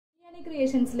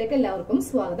ക്രിയേഷൻസിലേക്ക് എല്ലാവർക്കും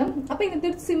സ്വാഗതം. അപ്പൊ ഇന്നത്തെ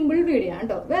ഒരു സിമ്പിൾ വീഡിയോ ആണ്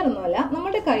കേട്ടോ. വേറെ ഒന്നുമല്ല,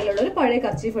 നമ്മുടെ കയ്യിലുള്ള ഒരു പഴയ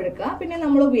കർച്ചീഫ് എടുക്കുക, പിന്നെ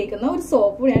നമ്മൾ ഉപയോഗിക്കുന്ന ഒരു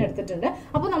സോപ്പ് ഞാൻ എടുത്തിട്ടുണ്ട്.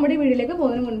 അപ്പൊ നമ്മുടെ വീഡിയോയിലേക്ക്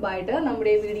പോകുന്നതിന് മുൻപായിട്ട്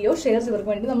നമ്മുടെ വീഡിയോ ഷെയർ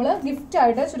ചെയ്തവർക്ക് വേണ്ടി നമ്മൾ ഗിഫ്റ്റ്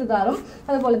ആയിട്ട് ചുരിദാറും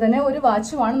അതുപോലെ തന്നെ ഒരു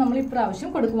വാച്ചുമാണ് നമ്മൾ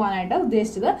ഇപ്രാവശ്യം കൊടുക്കുവാനായിട്ട്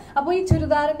ഉദ്ദേശിച്ചത്. അപ്പോൾ ഈ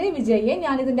ചുരിദാറിന്റെ വിജയിയെ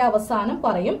ഞാൻ ഇതിന്റെ അവസാനം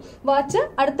പറയും, വാച്ച്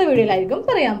അടുത്ത വീഡിയോയിലായിരിക്കും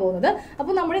പറയാൻ പോകുന്നത്.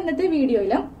 അപ്പൊ നമ്മുടെ ഇന്നത്തെ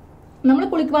വീഡിയോയിൽ നമ്മൾ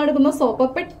കുളിക്കുവാനെടുക്കുന്ന സോപ്പ്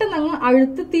പെട്ടെന്ന് അങ്ങ്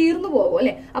അഴുത്ത് തീർന്നു പോകും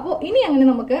അല്ലെ. അപ്പോൾ ഇനി അങ്ങനെ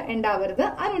നമുക്ക് ഉണ്ടാവരുത്.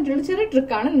 അതിന് വേണ്ടിയിട്ടുള്ള ചെറിയ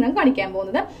ട്രിക്കാണ് ഞാൻ കാണിക്കാൻ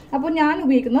പോകുന്നത്. അപ്പോൾ ഞാൻ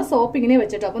ഉപയോഗിക്കുന്ന സോപ്പ് ഇങ്ങനെ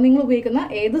വെച്ചിട്ട്, അപ്പോൾ നിങ്ങൾ ഉപയോഗിക്കുന്ന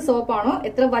ഏത് സോപ്പാണോ,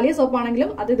 എത്ര വലിയ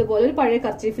സോപ്പാണെങ്കിലും അത് ഇതുപോലെ ഒരു പഴയ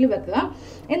കർച്ചീഫിൽ വെക്കുക.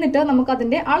 എന്നിട്ട് നമുക്ക്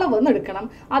അതിന്റെ അളവൊന്ന് എടുക്കണം.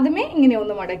 അതുമേ ഇങ്ങനെ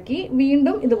ഒന്ന് മടക്കി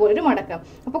വീണ്ടും ഇതുപോലൊരു മടക്കാം.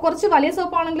 അപ്പോൾ കുറച്ച് വലിയ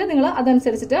സോപ്പാണെങ്കിൽ നിങ്ങൾ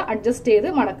അതനുസരിച്ചിട്ട് അഡ്ജസ്റ്റ് ചെയ്ത്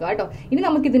മടക്കുക കേട്ടോ. ഇനി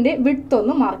നമുക്ക് ഇതിന്റെ വിഡ്ത്ത്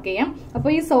ഒന്ന് മാർക്ക് ചെയ്യാം.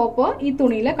 അപ്പോൾ ഈ സോപ്പ് ഈ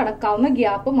തുണിയിൽ കടക്കാവുന്ന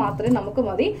ഗ്യാപ്പ് മാത്രമേ നമുക്ക്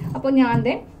മതി. അപ്പോൾ ഞാൻ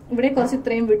ഇവിടെ കുറച്ച്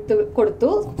ഇത്രയും വിട്ട് കൊടുത്തു,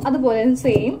 അതുപോലെ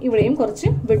സെയിം ഇവിടെയും കുറച്ച്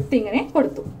വിട്ട് ഇങ്ങനെ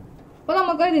കൊടുത്തു. അപ്പൊ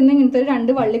നമുക്ക് ഇതിന്ന് ഇങ്ങനത്തെ ഒരു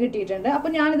 2 വള്ളി കിട്ടിയിട്ടുണ്ട്. അപ്പൊ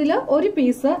ഞാനിതിൽ ഒരു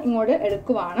പീസ് ഇങ്ങോട്ട്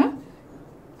എടുക്കുവാണ്.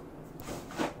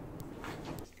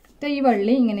 ഈ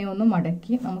വള്ളി ഇങ്ങനെ ഒന്ന്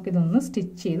മടക്കി നമുക്കിതൊന്ന്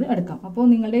സ്റ്റിച്ച് ചെയ്ത് എടുക്കാം. അപ്പോൾ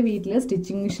നിങ്ങളുടെ വീട്ടിൽ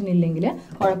സ്റ്റിച്ചിങ് മെഷീൻ ഇല്ലെങ്കിൽ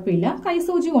കുഴപ്പമില്ല,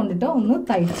 കൈസൂചി കൊണ്ടിട്ട് ഒന്ന്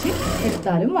തയ്ച്ച്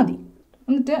എടുത്താലും മതി.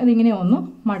 എന്നിട്ട് ഇതിങ്ങനെ ഒന്ന്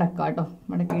മടക്കാം കേട്ടോ.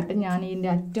 മടക്കിയിട്ട് ഞാൻ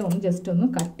ഇതിൻ്റെ അറ്റം ഒന്ന് ജസ്റ്റ് ഒന്ന്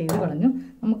കട്ട് ചെയ്ത് കളഞ്ഞു.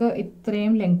 നമുക്ക്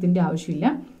ഇത്രയും ലെങ്തിൻ്റെ ആവശ്യമില്ല.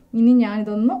 ഇനി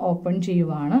ഞാനിതൊന്ന് ഓപ്പൺ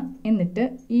ചെയ്യുവാണ്. എന്നിട്ട്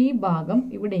ഈ ഭാഗം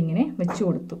ഇവിടെ ഇങ്ങനെ വെച്ച്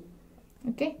കൊടുത്തു.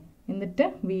 ഓക്കെ, എന്നിട്ട്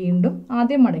വീണ്ടും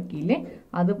ആദ്യം മടക്കിയില്ലേ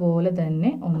അതുപോലെ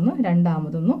തന്നെ ഒന്ന്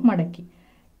രണ്ടാമതൊന്ന് മടക്കി.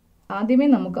 ആദ്യമേ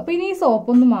നമുക്ക് അപ്പോൾ ഇനി ഈ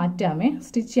സോപ്പൊന്ന് മാറ്റാമേ,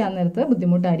 സ്റ്റിച്ച് ചെയ്യാൻ നേരത്ത്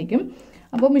ബുദ്ധിമുട്ടായിരിക്കും.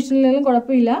 അപ്പോൾ മെഷീനിലെല്ലാം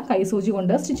കുഴപ്പമില്ല, കൈസൂചി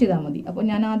കൊണ്ട് സ്റ്റിച്ച് ചെയ്താൽ മതി. അപ്പോൾ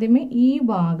ഞാൻ ആദ്യമേ ഈ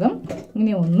ഭാഗം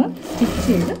ഇങ്ങനെ ഒന്ന് സ്റ്റിച്ച്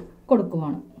ചെയ്ത്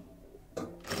കൊടുക്കുവാണ്.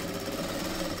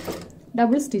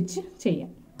 ഡബിൾ സ്റ്റിച്ച്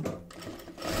ചെയ്യാം.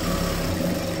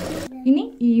 ഇനി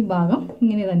ഈ ഭാഗം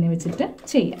ഇങ്ങനെ തന്നെ വെച്ചിട്ട്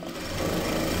ചെയ്യാം.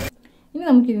 ഇനി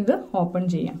നമുക്കിത് ഓപ്പൺ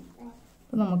ചെയ്യാം.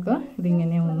 അപ്പോൾ നമുക്ക്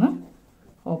ഇതിങ്ങനെ ഒന്ന്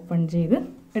ഓപ്പൺ ചെയ്ത്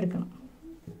എടുക്കണം.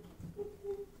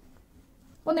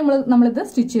 അപ്പോൾ നമ്മളിത്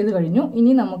സ്റ്റിച്ച് ചെയ്ത് കഴിഞ്ഞു.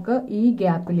 ഇനി നമുക്ക് ഈ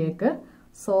ഗ്യാപ്പിലേക്ക്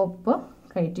സോപ്പ്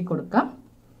കയറ്റി കൊടുക്കാം.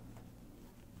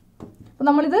 അപ്പോൾ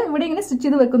നമ്മളിത് ഇവിടെ ഇങ്ങനെ സ്റ്റിച്ച്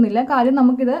ചെയ്ത് വെക്കുന്നില്ല, കാര്യം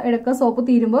നമുക്കിത് ഇടയ്ക്ക് സോപ്പ്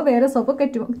തീരുമ്പോൾ വേറെ സോപ്പ്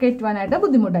കയറ്റുവാനായിട്ട്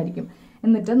ബുദ്ധിമുട്ടായിരിക്കും.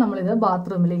 എന്നിട്ട് നമ്മളിത്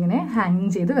ബാത്റൂമിൽ ഇങ്ങനെ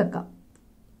ഹാങ്ങിങ് ചെയ്ത് വെക്കാം.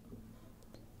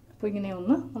 അപ്പോൾ ഇങ്ങനെ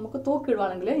ഒന്ന് നമുക്ക്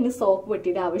തൂക്കിടുവാണെങ്കിൽ ഇനി സോപ്പ്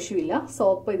വെട്ടിയുടെ ആവശ്യമില്ല.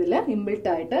 സോപ്പ് ഇതിൽ ഇൻബിൽട്ട്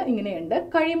ആയിട്ട് ഇങ്ങനെയുണ്ട്.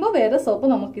 കഴിയുമ്പോൾ വേറെ സോപ്പ്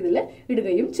നമുക്കിതിൽ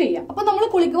ഇടുകയും ചെയ്യാം. അപ്പോൾ നമ്മൾ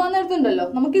കുളിക്കുവാൻ നേരത്തുണ്ടല്ലോ,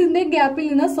 നമുക്ക് ഇതിന്റെ ഗ്യാപ്പിൽ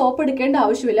നിന്ന് സോപ്പ് എടുക്കേണ്ട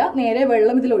ആവശ്യമില്ല. നേരെ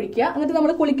വെള്ളം ഇതിൽ ഒഴിക്കുക. എന്നിട്ട്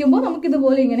നമ്മൾ കുളിക്കുമ്പോൾ നമുക്ക്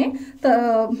ഇതുപോലെ ഇങ്ങനെ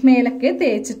മേലൊക്കെ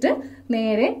തേച്ചിട്ട്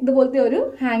നേരെ ഇതുപോലത്തെ ഒരു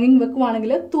ഹാങ്ങിങ്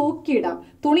വെക്കുവാണെങ്കിൽ തൂക്കിയിടാം.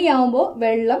 തുണിയാവുമ്പോൾ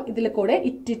വെള്ളം ഇതിൽ കൂടെ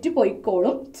ഇറ്റിറ്റ്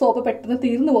പൊയ്ക്കോളും, സോപ്പ് പെട്ടെന്ന്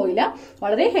തീർന്നു പോയില്ല.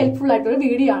 വളരെ ഹെൽപ്ഫുൾ ആയിട്ടൊരു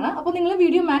വീഡിയോ ആണ്. അപ്പോൾ നിങ്ങൾ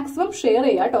വീഡിയോ മാക്സിമം ഷെയർ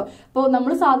ചെയ്യുക കേട്ടോ. അപ്പോൾ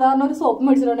നമ്മൾ സാധാരണ ഒരു സോപ്പ്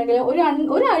മേടിച്ചിട്ടുണ്ടെങ്കിൽ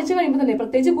ഒരാഴ്ച കഴിയുമ്പോൾ തന്നെ,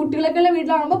 പ്രത്യേകിച്ച് കുട്ടികളൊക്കെ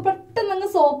വീട്ടിലാകുമ്പോൾ പെട്ടെന്ന് അങ്ങ്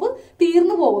സോപ്പ്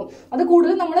തീർന്നു പോകും. അത്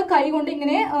കൂടുതൽ നമ്മൾ കൈ കൊണ്ട്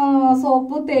ഇങ്ങനെ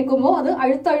സോപ്പ് തേക്കുമ്പോൾ അത്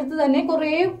അഴുത്തഴുത്ത് തന്നെ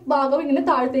കുറെ ഭാഗം ഇങ്ങനെ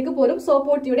താഴത്തേക്ക് പോരും, സോപ്പ്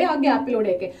പൊട്ടിയുടെ ആ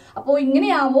ഗ്യാപ്പിലൂടെയൊക്കെ. അപ്പോൾ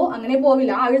ഇങ്ങനെയാവുമ്പോൾ അങ്ങനെ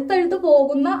പോവില്ല. അഴുത്തഴുത്ത്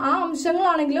പോകുന്ന ആ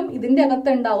അംശങ്ങളാണെങ്കിലും ഇതിന്റെ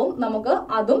അകത്ത് ഉണ്ടാവും. നമുക്ക്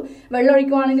അതും വെള്ളം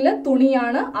ഒഴിക്കുവാണെങ്കിൽ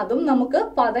തുണിയാണ്, അതും നമുക്ക്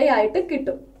പതയായിട്ട്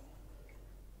കിട്ടും.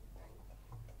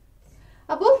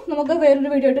 അപ്പോൾ നമുക്ക് വേറൊരു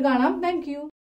വീഡിയോ ആയിട്ട് കാണാം. Thank you.